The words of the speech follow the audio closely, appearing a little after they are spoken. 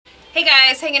Hey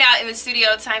guys, hanging out in the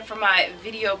studio, time for my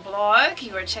video blog.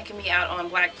 You are checking me out on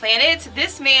Black Planet.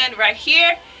 This man right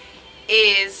here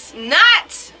is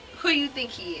not who you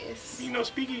think he is. You know,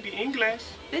 speaking the English.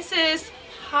 This is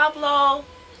Pancho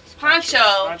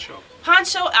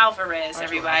Alvarez,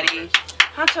 everybody.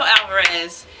 Pancho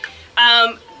Alvarez.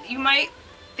 You might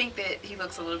think that he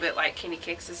looks a little bit like Kenny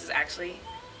Kicks. This is actually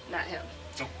not him.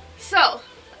 Oh. So,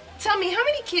 tell me, how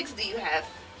many kids do you have?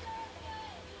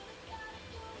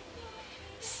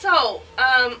 So,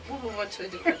 we'll move on to a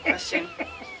different question.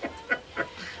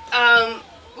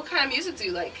 What kind of music do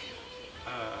you like?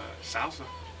 Salsa.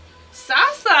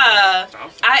 Salsa!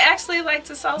 Salsa. I actually like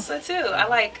to salsa too. I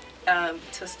like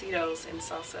Tostitos and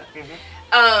salsa.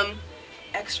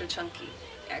 Extra chunky,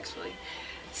 actually.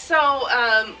 So,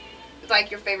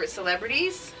 like your favorite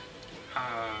celebrities?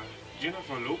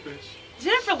 Jennifer Lopez.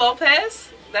 Jennifer Lopez.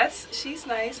 She's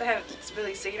nice. I haven't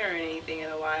really seen her in anything in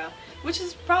a while, which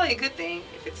is probably a good thing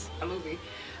if it's a movie.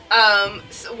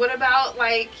 So what about,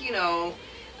 like, you know,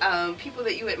 people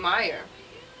that you admire?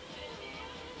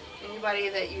 Anybody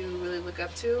that you really look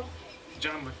up to?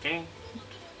 John McCain.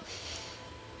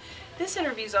 This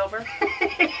interview's over.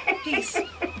 Peace.